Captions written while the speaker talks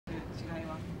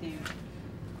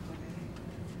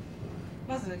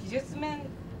まず技術面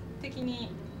的に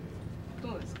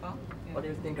どうですか？ What do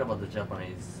you think about the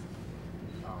Japanese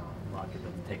market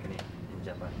of technique in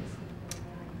Japanese?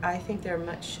 I think they're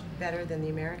much better than the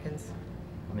Americans.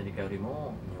 アメリカより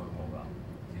も日本の方が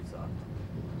技術はある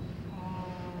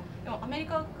と。でもアメリ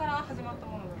カから始まった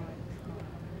ものじゃないで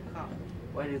すか。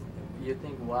Why do you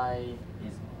think why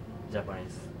is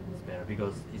Japanese is better?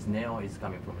 Because its nail is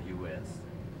coming from the U.S.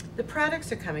 The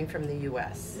products are coming from the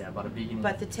U.S. Yeah, but the beginning.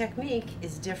 But the technique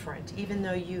is different. Even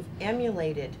though you've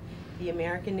emulated the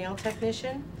American nail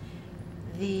technician,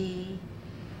 the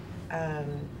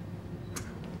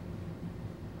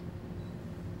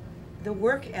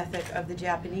work ethic of the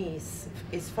Japanese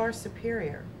is far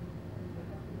superior,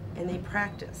 and they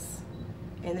practice,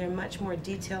 and they're much more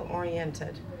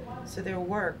detail-oriented. So their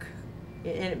work,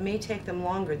 and it may take them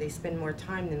longer, they spend more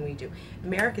time than we do.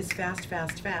 America's fast,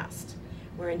 fast, fast,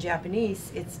 where in Japanese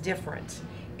it's different,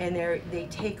 and they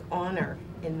take honor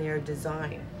in their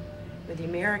design. But the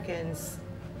Americans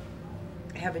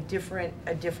have a different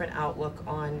outlook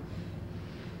on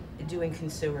doing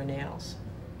consumer nails.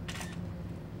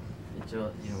 一応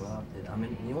いうのがあって、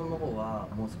日本の方は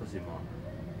もう少しす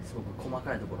ごく細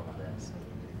かいところまで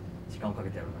時間をかけ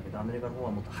てやるんだけど、アメリカの方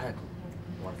はもっと早く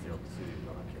終わらせようとする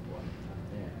のが結構ある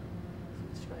ので、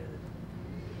そういう違いが出て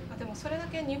る。でもそれだ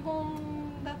け日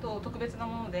本だと特別な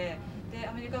もので、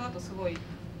アメリカだとすごい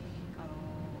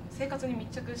生活に密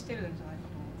着してるんじゃないか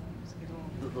と思うんですけど。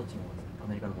どっちの方ですか？ア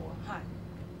メリカの方は。はい。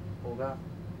方が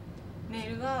ネイ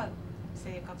ルが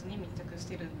生活に密着し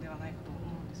てるんではないかと思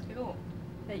うんですけど。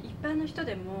一般の人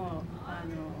でも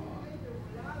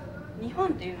日本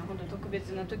っていうのは本当に特別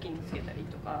な時につけたり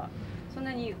とか、そん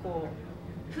なにこ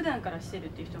う普段からしてるっ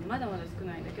ていう人もまだまだ少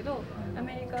ないんだけど、ア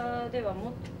メリカでは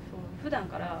もっと普段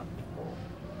からこ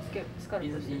う使う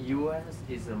としてる。In US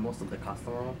is most of the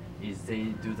customer is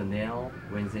they do the nail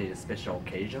when there is a special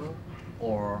occasion,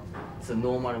 or the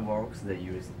normal works they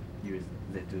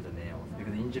they do the nails.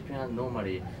 Because in Japan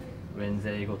normally when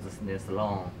they go to the nail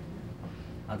salon,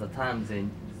 at the time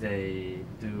they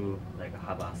do like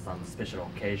have some special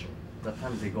occasion. That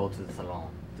time they go to the salon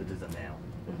to do the nail.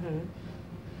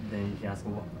 Then he asks,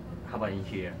 how about in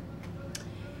here?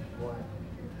 What?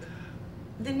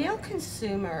 The nail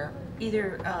consumer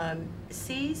either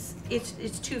sees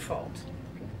it's twofold.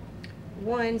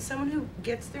 One, someone who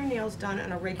gets their nails done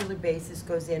on a regular basis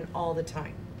goes in all the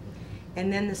time,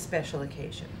 and then the special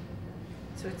occasion.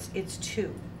 So it's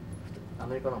two. ア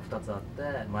メリカの2つあっ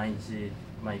て、毎日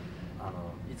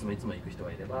いつも行く人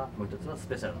がいれば、もう一つはス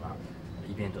ペシャルな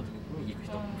イベントの時に行く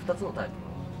人、2つのタイプの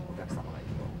お客様がいる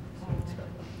と、そういう違いが。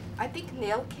I think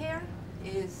nail care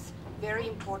is very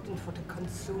important for the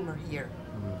consumer here,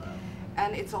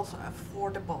 and it's also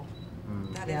affordable.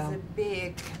 That is a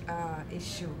big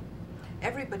issue.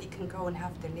 Everybody can go and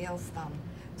have their nails done,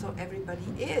 so everybody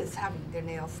is having their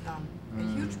nails done. A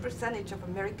huge percentage of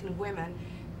American women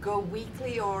go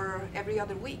weekly or every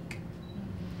other week.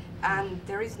 And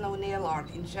there is no nail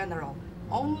art in general,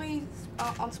 only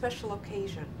on special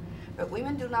occasion. But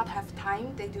women do not have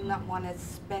time, they do not want to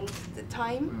spend the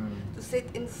time to sit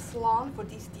in the salon for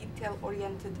these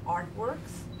detail-oriented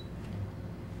artworks,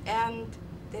 and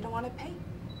they don't want to pay.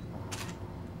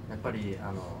 やっぱり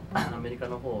アメリカ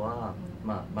の方は、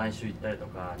毎週行ったりと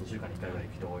か2週間に1回ぐらい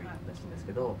行く人多いらしいんです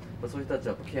けど、そういう人たち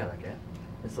はケアだけ、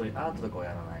そういうアートとかを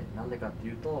やらない。なんでかって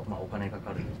いうと、お金か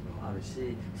かるのもある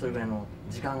し、それぐらいの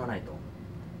時間がないと、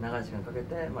長い時間かけ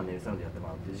て、ネイルサロンでやっても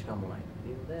らうっていう時間もないって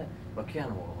いうので、ケア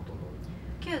の方がほとんど。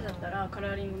ケアだったらカラ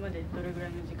ーリングまでどれぐら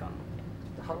いの時間？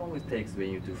 How long it takes when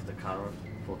you do the color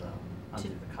for the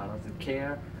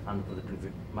care and for the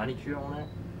manicure on it?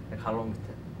 Like how long it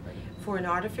takes? For an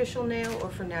artificial nail or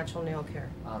for natural nail care?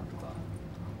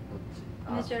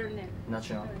 Natural nail.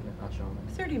 Natural.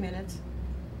 30 minutes.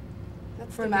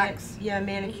 That's For the max.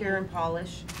 Manicure and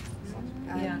polish.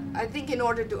 I think in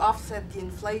order to offset the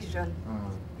inflation,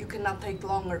 you cannot take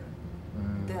longer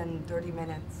than 30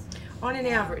 minutes. On an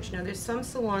average. Now there's some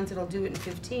salons that'll do it in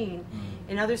 15,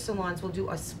 and other salons will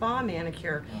do a spa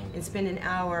manicure and spend an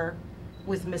hour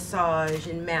with massage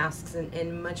and masks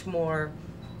and much more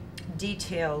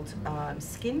detailed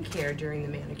skin care during the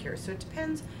manicure. So it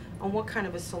depends on what kind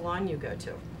of a salon you go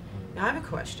to. Now I have a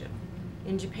question.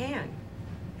 In Japan,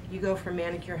 you go for a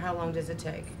manicure, how long does it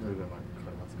take?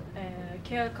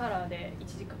 ケアカラーで1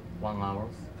時間。1 hour?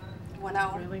 1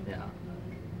 hour? Really? Yeah.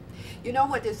 You know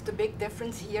what is the big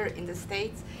difference here in the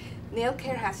States? Nail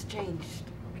care has changed.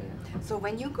 Okay. So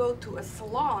when you go to a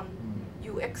salon,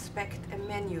 you expect a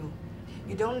menu.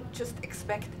 You don't just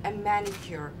expect a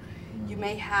manicure. You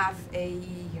may have a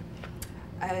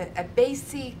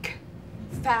basic,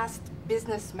 fast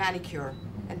business manicure,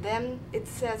 And then it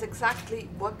says exactly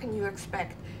what can you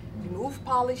expect. Remove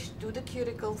polish, do the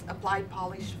cuticles, apply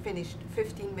polish, finished,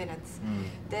 15 minutes.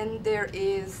 Then there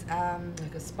is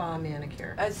like a spa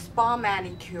manicure. A spa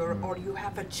manicure, or you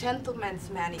have a gentleman's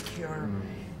manicure.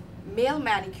 Male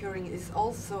manicuring is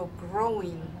also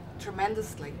growing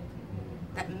tremendously.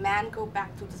 That men go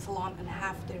back to the salon and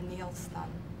have their nails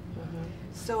done.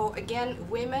 So again,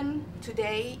 women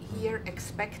today here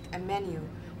expect a menu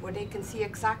where they can see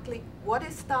exactly what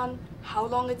is done, how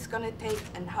long it's going to take,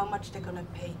 and how much they're going to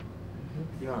pay.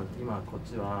 今こっ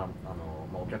ちは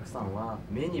お客さんは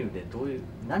メニューで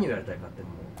何をやりたいかっていう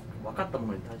のも分かったも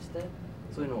のに対して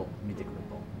そういうのを見てくる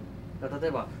と。だから例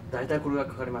えば大体これが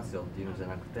かかりますよっていうのじゃ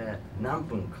なくて何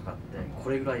分かかってこ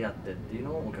れぐらいやってっていう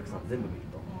のをお客さん全部見る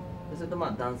と。でそれと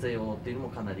男性用っていうのも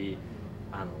かなり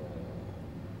なんて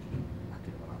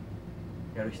いうのか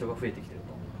なやる人が増えてきてる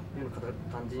という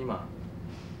感じに今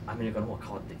アメリカの方は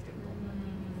変わってきてると。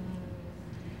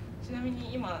ちなみ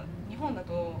に今日本だ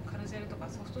とカルジェルとか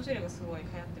ソフトジェルがすごい流行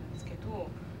ってるんですけど、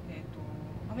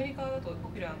アメリカだとポ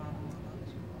ピュラーなのは何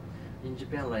でしょうか？ In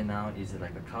Japan right now is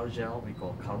like a cow gel. We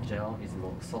call cow gel. It's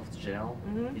more soft gel.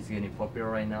 It's getting popular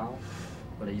right now.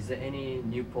 But is there any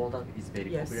new product is very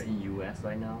popular in US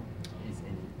right now? Is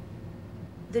any?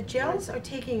 The gels are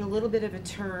taking a little bit of a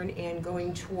turn and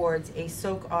going towards a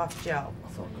soak-off gel.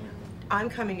 I'm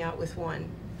coming out with one.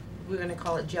 We're going to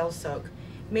call it gel soak,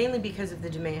 mainly because of the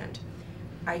demand.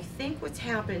 I think what's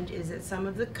happened is that some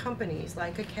of the companies,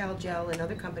 like a Cal Gel and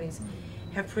other companies,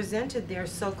 have presented their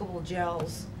soakable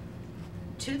gels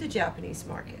to the Japanese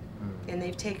market, and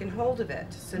they've taken hold of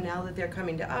it. So now that they're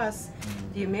coming to us,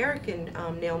 the American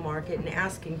nail market, and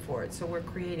asking for it, so we're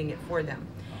creating it for them.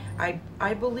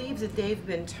 I believe that they've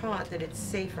been taught that it's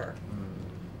safer,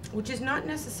 which is not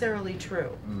necessarily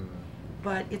true,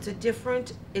 but it's a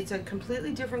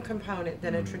completely different component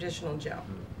than a traditional gel.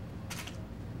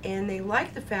 And they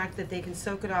like the fact that they can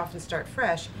soak it off and start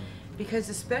fresh, because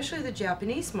especially the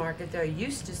Japanese market, they're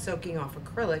used to soaking off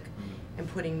acrylic and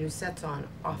putting new sets on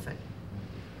often.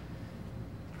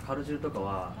 カルジェルとか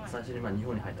は最初に日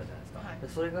本に入ったじゃないですか。で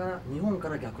それが日本か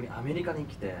ら逆にアメリカに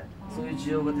来てそういう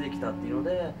需要が出てきたっていうの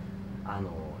で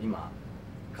今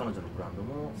彼女のブランド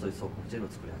もそういうソークジェルを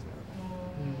作り始めた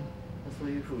と、そう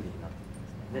いう風になって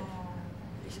るんですね。で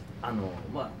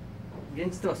現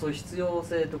実ではそういう必要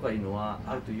性とかいうのは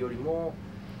あるというよりも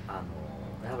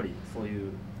やはりそうい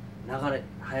う流れ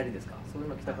流行りですか、そういう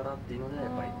の来たからっていうのでやっ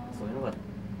ぱりそういうのがや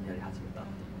り始めたって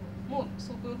いう。もう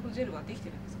ソープジェルはできて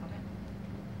るんですかね、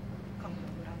韓国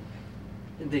のブラン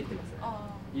ドで。できてますね。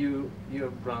Your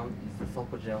brand is the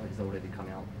soap gel is already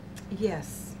coming out.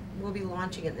 Yes, we'll be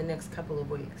launching it in the next couple of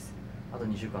weeks. あと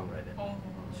2週間ぐらいで。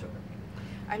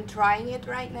I'm trying it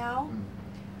right now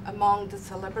among the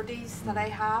celebrities that I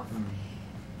have,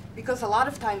 because a lot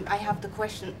of time I have the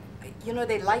question, you know,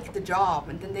 they like the job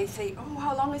and then they say, oh,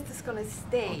 how long is this going to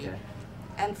stay? Okay.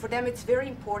 And for them it's very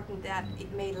important that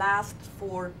it may last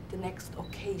for the next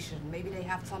occasion. Maybe they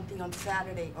have something on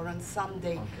Saturday or on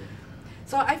Sunday. Okay.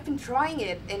 So I've been trying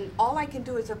it, and all I can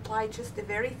do is apply just a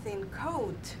very thin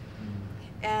coat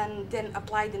and then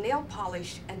apply the nail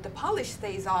polish, and the polish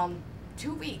stays on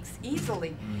 2 weeks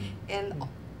easily. And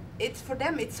it's for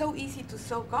them, it's so easy to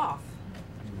soak off.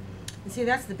 And see,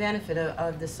 that's the benefit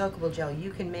of the soakable gel.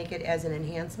 You can make it as an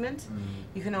enhancement.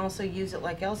 You can also use it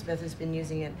like Elspeth has been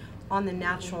using it on the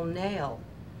natural nail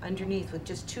underneath with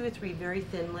just 2 or 3 very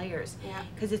thin layers.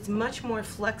 Because it's much more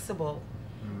flexible.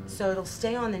 So it'll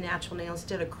stay on the natural nail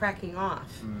instead of cracking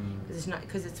off.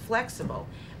 Because it's flexible.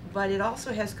 But it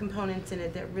also has components in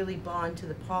it that really bond to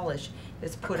the polish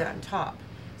that's put on top.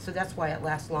 So that's why it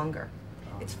lasts longer.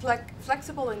 It's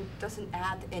flexible and doesn't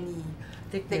add any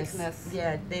thickness.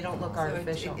 Yeah, they don't look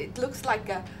artificial. It looks like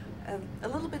a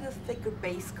little bit of thicker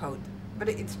base coat, but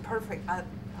it's perfect. I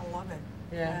love it.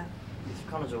 Yeah.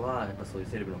 彼女はやっぱそういう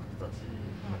セレブの方たち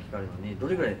が聞かれるのにど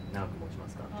れぐらい長く持ちま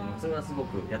すかっていうのそれがすご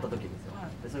くやった時ですよ。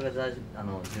でそれが重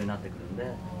要になってくるんで、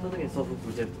その時にソフ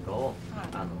トジェルとかを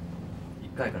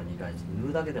1回から2回塗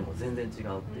るだけでも全然違うっていう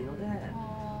ので、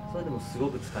それでもすご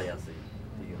く使いやすい。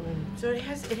So it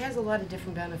has a lot of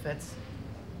different benefits,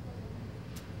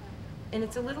 and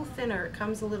it's a little thinner. It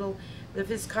comes a little. The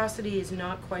viscosity is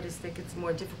not quite as thick. It's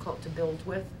more difficult to build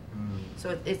with.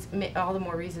 So it's all the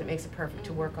more reason it makes it perfect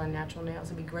to work on natural nails.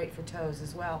 It'd be great for toes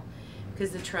as well, because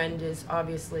the trend is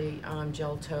obviously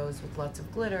gel toes with lots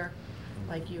of glitter,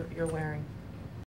 like you're wearing.